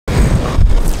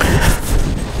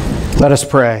Let us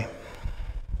pray.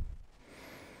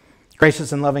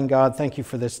 Gracious and loving God, thank you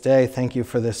for this day. Thank you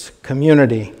for this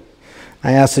community.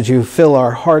 I ask that you fill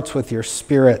our hearts with your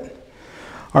Spirit,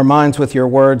 our minds with your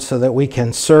word, so that we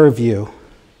can serve you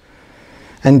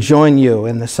and join you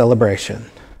in the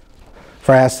celebration.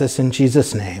 For I ask this in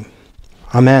Jesus' name.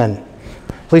 Amen.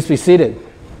 Please be seated.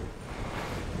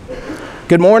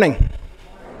 Good morning.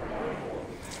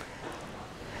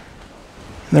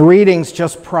 The readings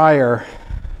just prior,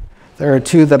 there are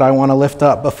two that I want to lift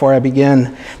up before I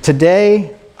begin.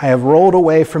 Today, I have rolled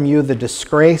away from you the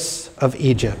disgrace of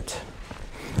Egypt.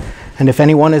 And if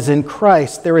anyone is in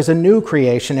Christ, there is a new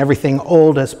creation. Everything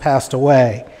old has passed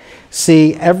away.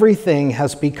 See, everything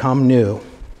has become new.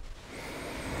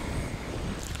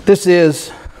 This is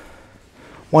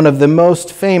one of the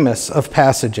most famous of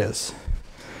passages.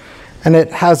 And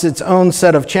it has its own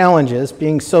set of challenges,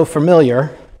 being so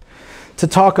familiar, to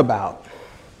talk about.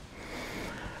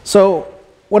 So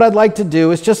what I'd like to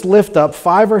do is just lift up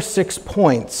 5 or 6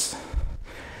 points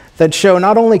that show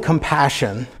not only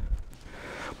compassion,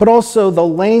 but also the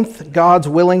length God's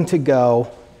willing to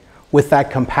go with that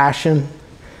compassion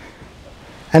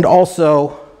and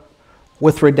also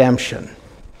with redemption.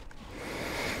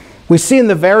 We see in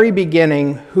the very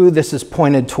beginning who this is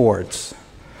pointed towards.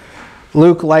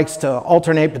 Luke likes to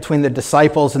alternate between the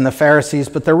disciples and the Pharisees,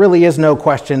 but there really is no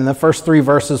question. In the first 3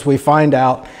 verses, we find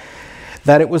out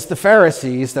that it was the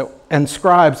Pharisees and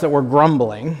scribes that were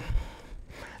grumbling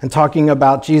and talking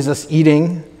about Jesus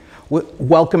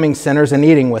welcoming sinners and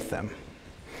eating with them.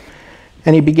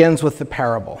 And he begins with the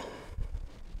parable.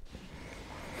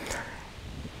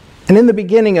 And in the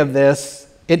beginning of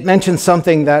this, it mentions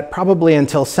something that probably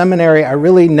until seminary I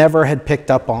really never had picked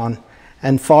up on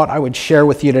and thought I would share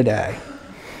with you today.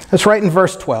 It's right in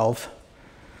verse 12.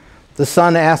 The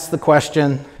son asks the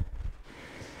question,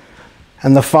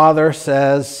 and the father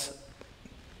says,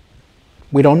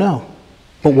 we don't know.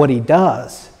 But what he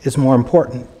does is more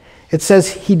important. It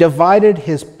says he divided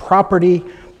his property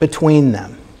between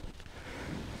them.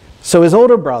 So his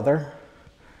older brother,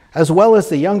 as well as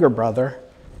the younger brother,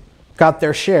 got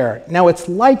their share. Now it's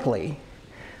likely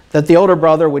that the older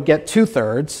brother would get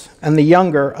 2/3 and the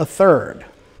younger 1/3.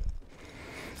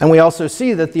 And we also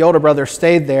see that the older brother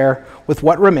stayed there with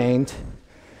what remained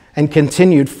and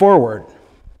continued forward.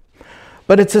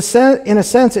 But in a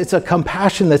sense, it's a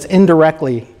compassion that's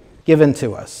indirectly given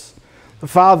to us. The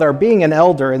father, being an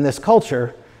elder in this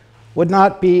culture, would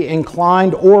not be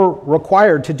inclined or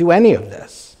required to do any of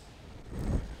this.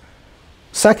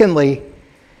 Secondly,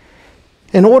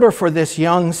 in order for this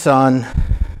young son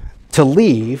to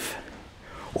leave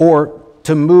or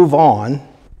to move on,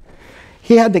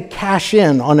 he had to cash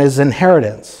in on his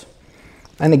inheritance.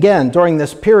 And again, during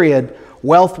this period,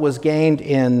 wealth was gained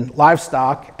in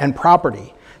livestock and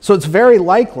property. So it's very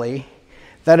likely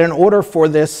that in order for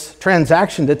this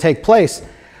transaction to take place,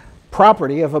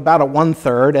 property of about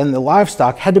 1/3 and the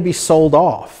livestock had to be sold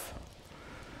off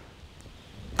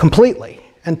completely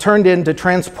and turned into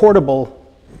transportable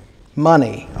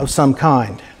money of some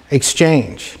kind,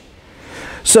 exchange.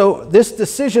 So this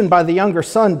decision by the younger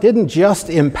son didn't just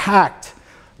impact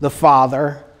the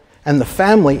father and the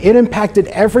family, it impacted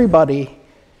everybody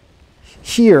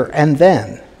here and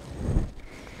then.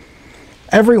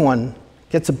 Everyone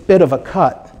gets a bit of a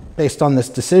cut based on this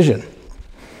decision.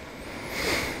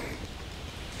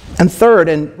 And third,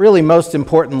 and really most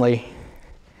importantly,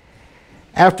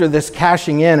 after this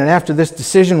cashing in and after this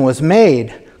decision was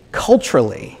made,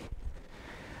 culturally,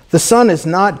 the son is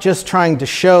not just trying to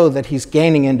show that he's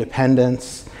gaining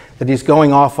independence, that he's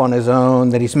going off on his own,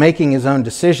 that he's making his own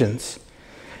decisions.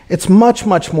 It's much,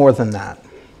 much more than that.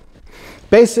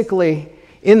 Basically,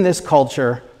 in this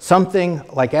culture, something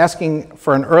like asking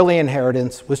for an early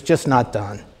inheritance was just not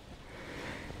done.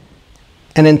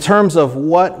 And in terms of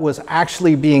what was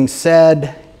actually being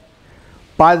said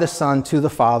by the son to the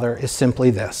father is simply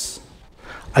this: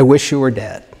 I wish you were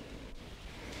dead.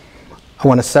 I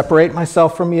want to separate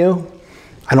myself from you.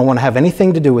 I don't want to have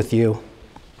anything to do with you.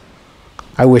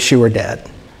 I wish you were dead.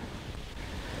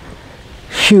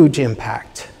 Huge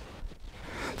impact.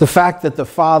 The fact that the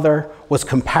father was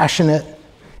compassionate,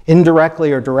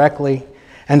 indirectly or directly,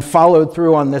 and followed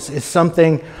through on this is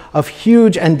something of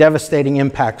huge and devastating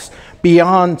impacts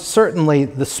beyond certainly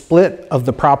the split of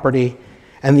the property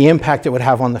and the impact it would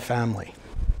have on the family.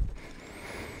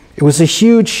 It was a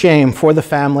huge shame for the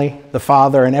family, the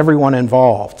father, and everyone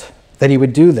involved that he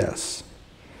would do this.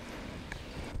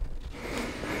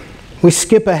 We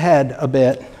skip ahead a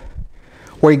bit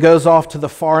where he goes off to the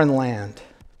foreign land.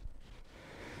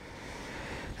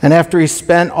 And after he's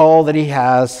spent all that he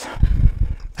has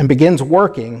and begins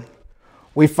working,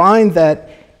 we find that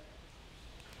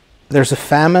there's a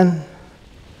famine,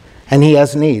 and he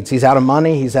has needs. He's out of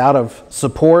money, he's out of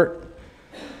support,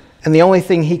 and the only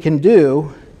thing he can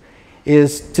do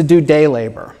is to do day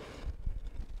labor.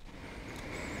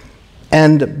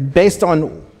 And based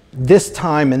on this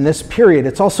time and this period,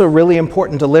 it's also really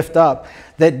important to lift up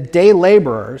that day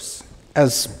laborers,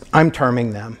 as I'm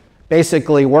terming them,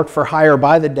 basically work for hire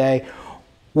by the day,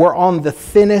 were on the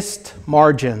thinnest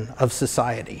margin of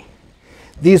society.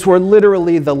 These were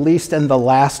literally the least and the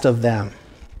last of them.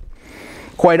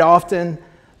 Quite often,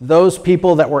 those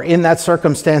people that were in that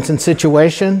circumstance and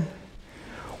situation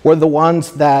were the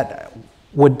ones that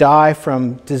would die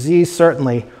from disease,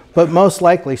 certainly, but most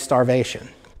likely starvation.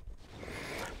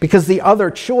 Because the other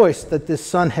choice that this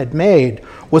son had made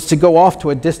was to go off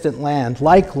to a distant land,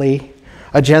 likely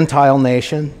a Gentile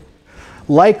nation,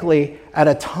 likely at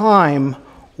a time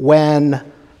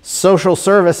when social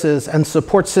services and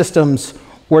support systems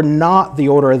were not the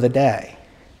order of the day.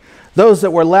 Those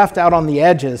that were left out on the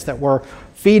edges, that were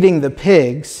feeding the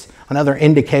pigs, another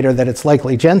indicator that it's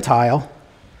likely Gentile,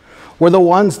 were the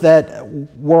ones that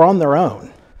were on their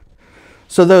own.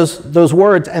 So those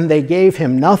words, "and they gave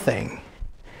him nothing,"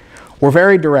 were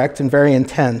very direct and very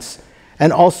intense.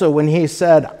 And also when he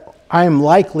said, "I am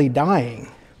likely dying,"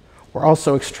 were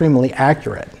also extremely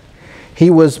accurate. He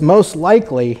was most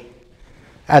likely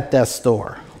at death's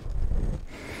door.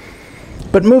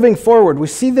 But moving forward, we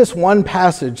see this one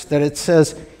passage that it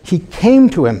says he came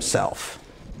to himself.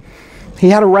 He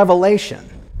had a revelation.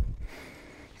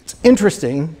 It's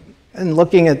interesting, and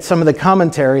looking at some of the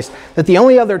commentaries, that the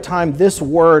only other time this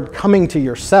word "coming to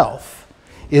yourself"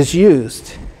 is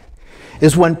used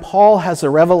is when Paul has a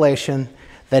revelation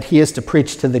that he is to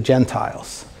preach to the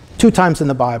Gentiles. 2 times in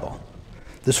the Bible.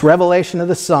 This revelation of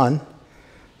the Son,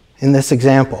 in this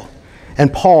example,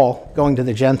 and Paul going to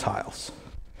the Gentiles.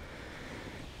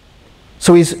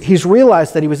 So he's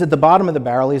realized that he was at the bottom of the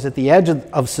barrel, he's at the edge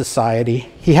of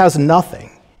society, he has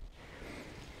nothing.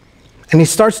 And he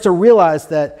starts to realize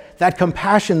that that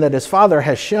compassion that his father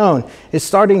has shown is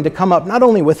starting to come up not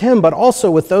only with him, but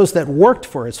also with those that worked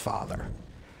for his father.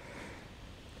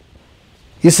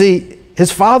 You see,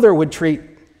 his father would treat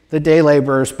the day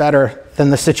laborers better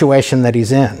than the situation that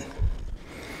he's in.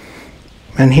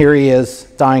 And here he is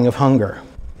dying of hunger.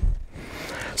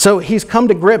 So he's come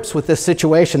to grips with this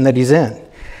situation that he's in.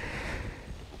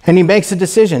 And he makes a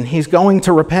decision. He's going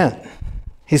to repent.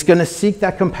 He's going to seek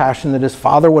that compassion that his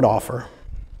father would offer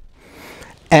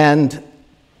and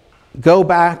go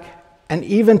back, and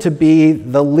even to be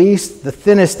the least, the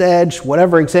thinnest edge,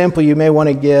 whatever example you may want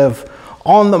to give,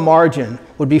 on the margin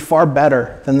would be far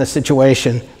better than the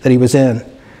situation that he was in,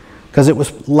 because it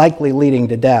was likely leading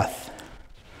to death.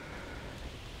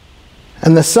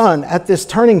 And the son, at this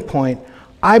turning point,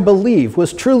 I believe,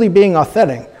 was truly being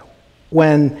authentic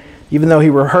when, even though he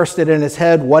rehearsed it in his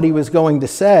head what he was going to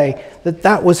say,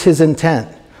 that was his intent,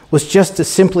 was just to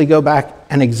simply go back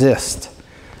and exist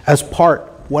as part,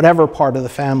 whatever part of the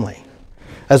family.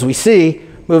 As we see,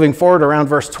 moving forward around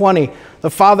verse 20, the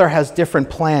father has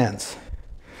different plans.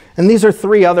 And these are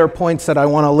 3 other points that I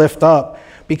want to lift up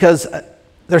because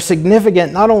they're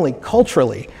significant not only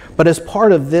culturally, but as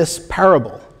part of this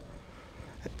parable.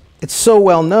 It's so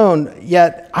well known,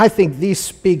 yet I think these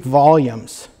speak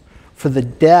volumes for the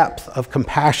depth of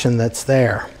compassion that's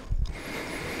there.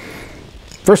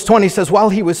 Verse 20 says, "While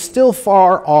he was still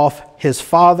far off, his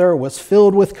father was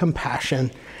filled with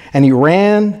compassion, and he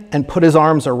ran and put his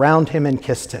arms around him and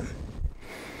kissed him."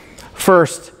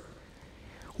 First,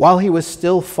 while he was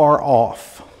still far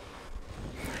off.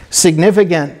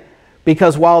 Significant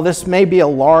because while this may be a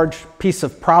large piece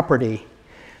of property,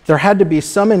 there had to be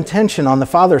some intention on the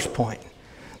father's point.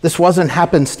 This wasn't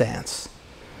happenstance.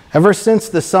 Ever since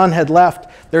the son had left,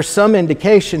 there's some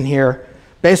indication here,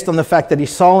 based on the fact that he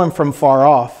saw him from far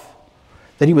off,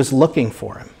 that he was looking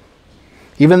for him.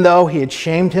 Even though he had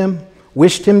shamed him,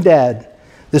 wished him dead,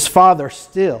 this father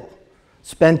still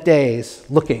spent days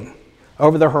looking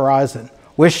over the horizon,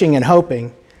 wishing and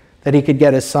hoping that he could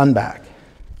get his son back.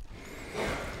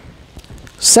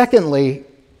 Secondly,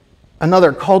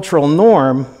 another cultural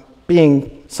norm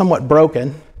being somewhat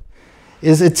broken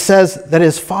is it says that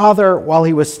his father, while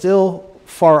he was still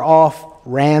far off,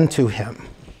 ran to him.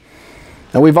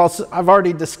 Now I've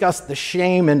already discussed the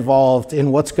shame involved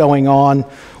in what's going on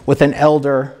with an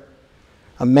elder,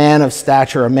 a man of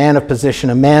stature, a man of position,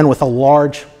 a man with a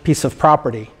large piece of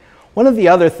property. One of the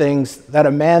other things that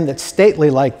a man that's stately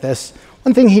like this,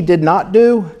 one thing he did not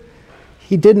do,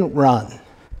 he didn't run.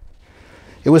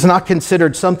 It was not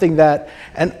considered something that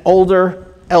an older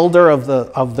elder of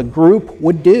the group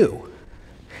would do.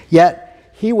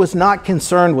 Yet he was not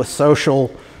concerned with social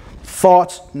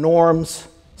thoughts, norms,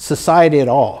 society at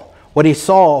all. What he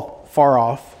saw far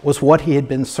off was what he had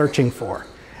been searching for,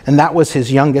 and that was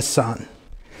his youngest son.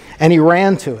 And he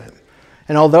ran to him.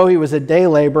 And although he was a day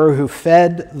laborer who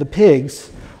fed the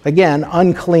pigs, again,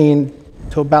 unclean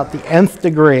to about the nth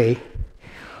degree,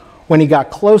 when he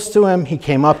got close to him, he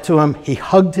came up to him, he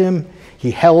hugged him,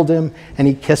 he held him, and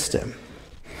he kissed him.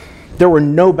 There were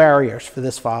no barriers for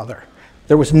this father.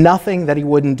 There was nothing that he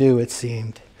wouldn't do, it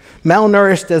seemed.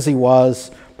 Malnourished as he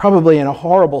was, probably in a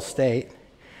horrible state,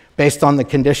 based on the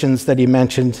conditions that he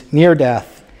mentioned, near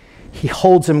death, he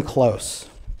holds him close.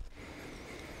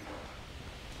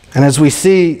 And as we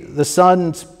see, the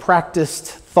son's practiced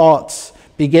thoughts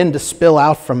begin to spill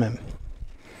out from him.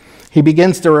 He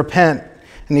begins to repent,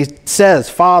 and he says,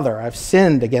 "Father, I've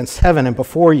sinned against heaven and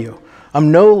before you.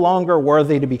 I'm no longer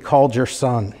worthy to be called your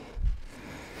son."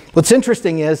 What's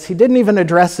interesting is he didn't even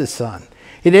address his son.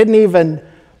 He didn't even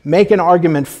make an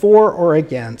argument for or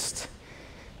against.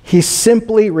 He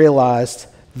simply realized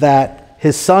that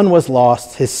his son was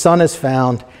lost, his son is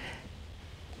found,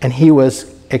 and he was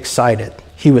excited.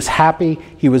 He was happy,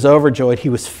 he was overjoyed, he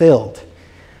was filled.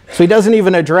 So he doesn't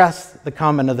even address the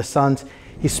comment of the sons.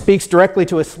 He speaks directly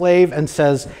to a slave and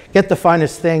says, "Get the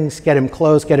finest things, get him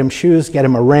clothes, get him shoes, get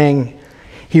him a ring."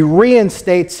 He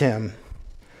reinstates him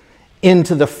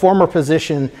into the former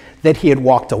position that he had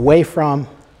walked away from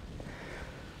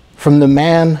the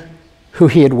man who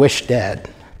he had wished dead.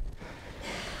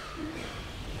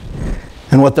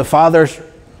 And what the father's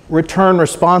return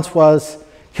response was,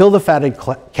 "Kill the fatted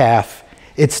calf.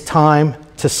 It's time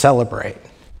to celebrate."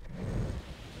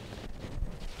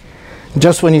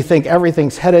 Just when you think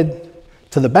everything's headed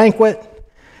to the banquet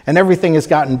and everything has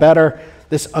gotten better,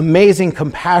 this amazing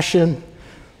compassion,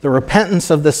 the repentance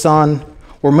of the son,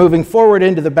 we're moving forward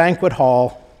into the banquet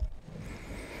hall.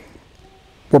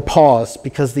 We're paused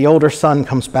because the older son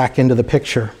comes back into the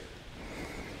picture.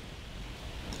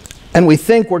 And we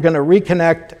think we're going to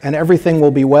reconnect and everything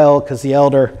will be well because the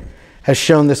elder has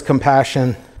shown this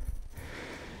compassion.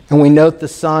 And we note the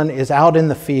son is out in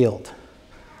the field,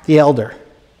 the elder.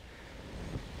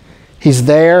 He's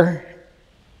there.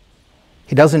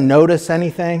 He doesn't notice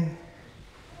anything.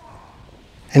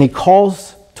 And he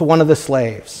calls to one of the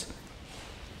slaves.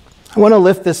 I want to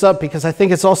lift this up because I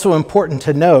think it's also important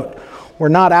to note we're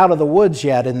not out of the woods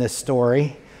yet in this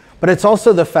story, but it's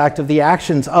also the fact of the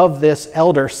actions of this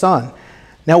elder son.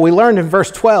 Now, we learned in verse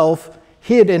 12,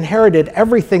 he had inherited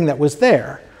everything that was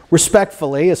there.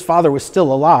 Respectfully, his father was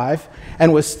still alive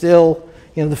and was still,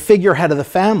 the figurehead of the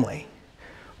family.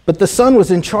 But the son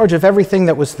was in charge of everything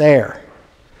that was there.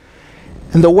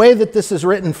 And the way that this is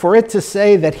written, for it to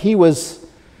say that he was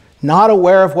not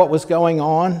aware of what was going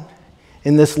on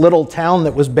in this little town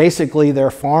that was basically their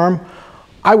farm,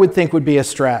 I would think would be a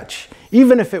stretch.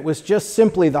 Even if it was just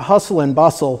simply the hustle and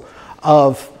bustle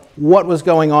of what was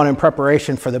going on in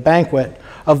preparation for the banquet,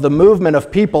 of the movement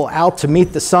of people out to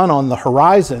meet the son on the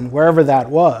horizon, wherever that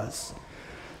was,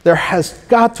 there has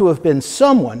got to have been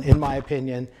someone, in my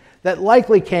opinion, that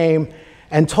likely came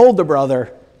and told the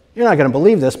brother, "You're not going to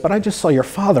believe this, but I just saw your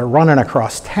father running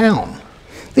across town.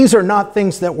 These are not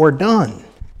things that were done."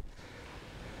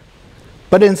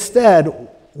 But instead,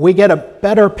 we get a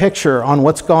better picture on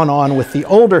what's gone on with the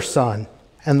older son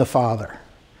and the father.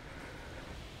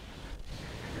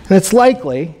 And it's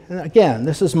likely, and again,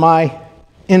 this is my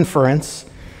inference,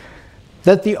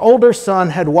 that the older son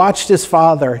had watched his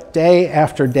father day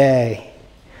after day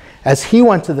as he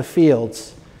went to the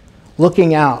fields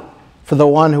looking out for the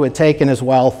one who had taken his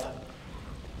wealth,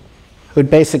 who had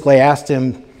basically asked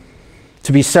him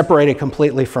to be separated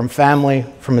completely from family,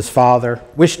 from his father,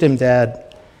 wished him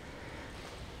dead.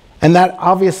 And that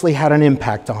obviously had an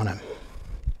impact on him.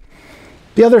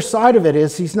 The other side of it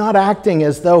is he's not acting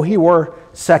as though he were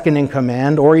second in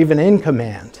command or even in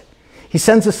command. He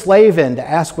sends a slave in to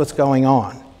ask what's going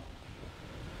on.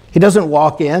 He doesn't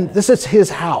walk in. This is his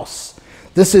house.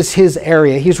 This is his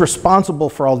area. He's responsible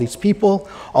for all these people,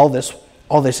 all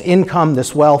this income,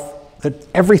 this wealth,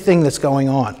 everything that's going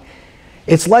on.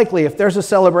 It's likely if there's a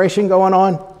celebration going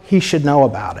on, he should know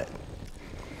about it.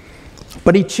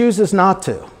 But he chooses not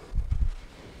to.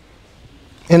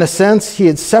 In a sense, he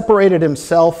had separated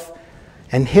himself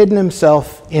and hidden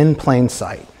himself in plain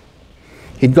sight.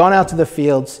 He'd gone out to the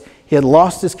fields. He had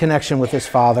lost his connection with his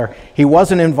father. He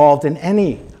wasn't involved in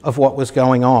any of what was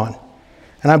going on.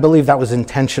 And I believe that was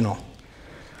intentional.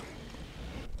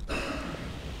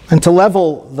 And to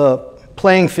level the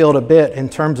playing field a bit in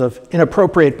terms of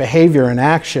inappropriate behavior and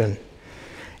action,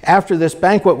 after this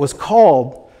banquet was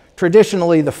called,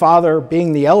 traditionally the father,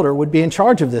 being the elder, would be in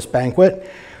charge of this banquet.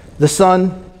 The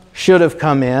son should have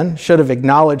come in, should have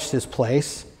acknowledged his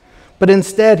place, but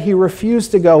instead he refused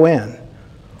to go in,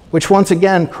 which once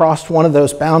again crossed one of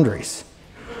those boundaries,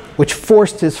 which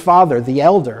forced his father, the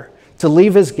elder, to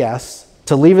leave his guests,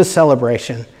 to leave his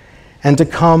celebration, and to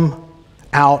come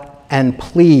out and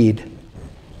plead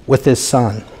with his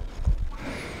son.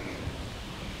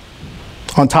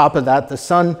 On top of that, the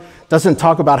son doesn't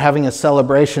talk about having a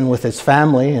celebration with his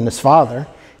family and his father.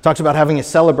 He talks about having a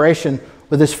celebration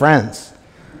with his friends.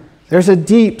 There's a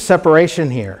deep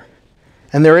separation here,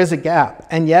 and there is a gap.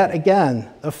 And yet again,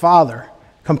 the father,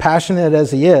 compassionate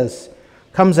as he is,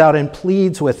 comes out and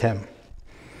pleads with him.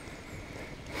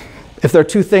 If there are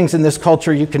two things in this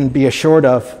culture you can be assured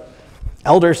of,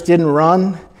 elders didn't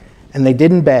run and they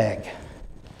didn't beg.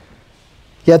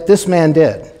 Yet this man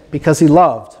did, because he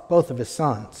loved both of his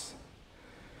sons.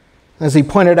 As he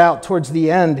pointed out towards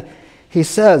the end, he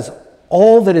says,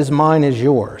 all that is mine is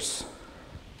yours.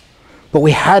 But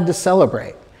we had to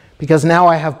celebrate, because now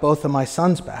I have both of my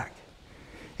sons back.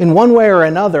 In one way or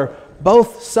another,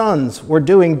 both sons were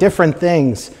doing different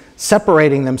things,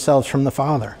 separating themselves from the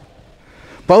father.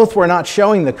 Both were not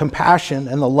showing the compassion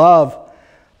and the love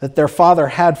that their father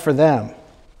had for them.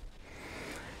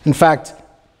 In fact,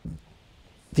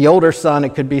 the older son,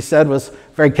 it could be said, was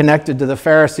very connected to the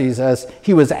Pharisees as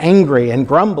he was angry and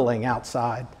grumbling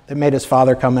outside that made his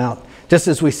father come out. Just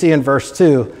as we see in verse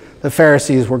 2, the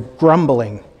Pharisees were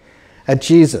grumbling at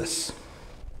Jesus.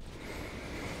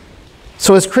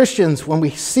 So as Christians, when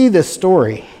we see this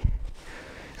story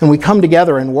and we come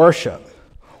together in worship,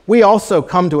 we also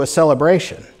come to a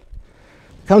celebration.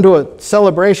 Come to a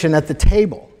celebration at the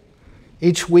table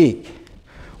each week.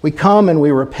 We come and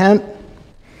we repent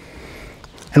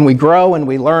and we grow and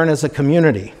we learn as a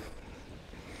community.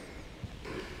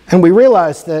 And we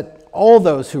realize that all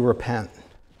those who repent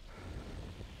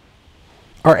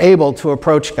are able to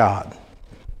approach God.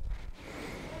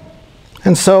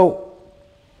 And so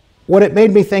what it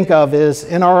made me think of is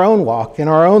in our own walk, in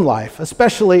our own life,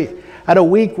 especially at a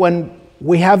week when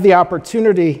we have the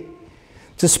opportunity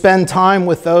to spend time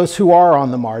with those who are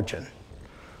on the margin.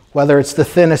 Whether it's the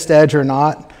thinnest edge or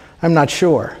not, I'm not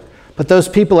sure. But those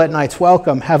people at Night's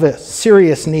Welcome have a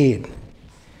serious need.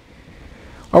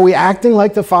 Are we acting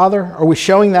like the Father? Are we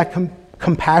showing that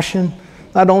compassion,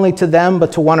 not only to them,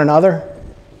 but to one another?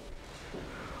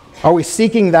 Are we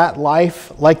seeking that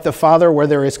life like the Father where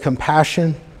there is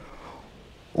compassion?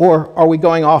 Or are we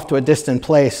going off to a distant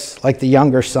place like the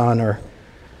younger son, or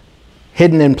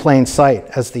hidden in plain sight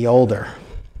as the older?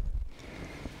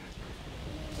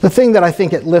 The thing that I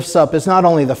think it lifts up is not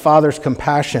only the Father's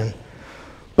compassion,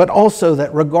 but also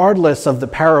that regardless of the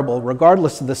parable,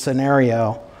 regardless of the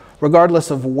scenario,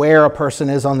 regardless of where a person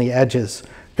is on the edges,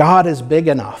 God is big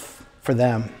enough for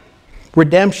them.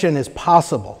 Redemption is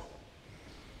possible.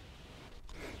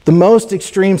 The most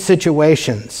extreme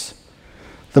situations,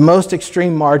 the most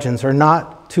extreme margins are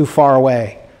not too far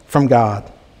away from God.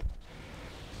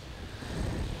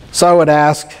 So I would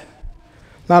ask,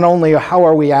 not only how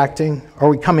are we acting, are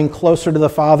we coming closer to the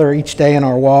Father each day in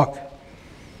our walk?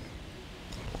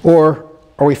 Or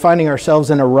are we finding ourselves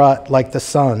in a rut like the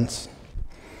sons?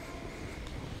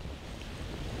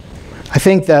 I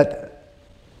think that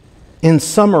in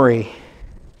summary,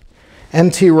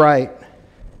 N.T. Wright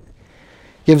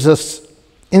gives us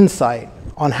insight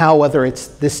on how, whether it's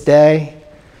this day,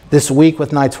 this week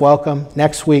with Night's Welcome,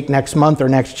 next week, next month, or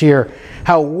next year,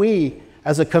 how we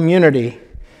as a community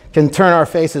can turn our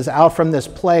faces out from this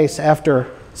place after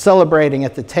celebrating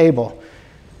at the table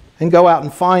and go out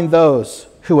and find those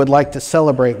who would like to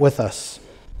celebrate with us.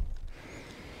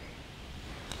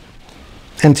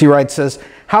 N.T. Wright says,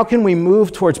 how can we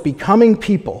move towards becoming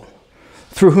people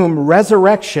through whom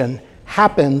resurrection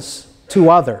happens to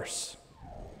others?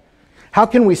 How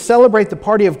can we celebrate the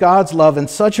party of God's love in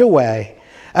such a way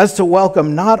as to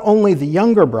welcome not only the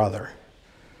younger brother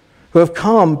who have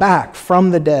come back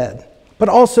from the dead, but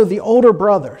also the older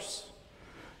brothers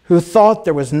who thought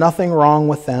there was nothing wrong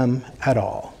with them at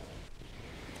all?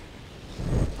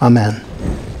 Amen.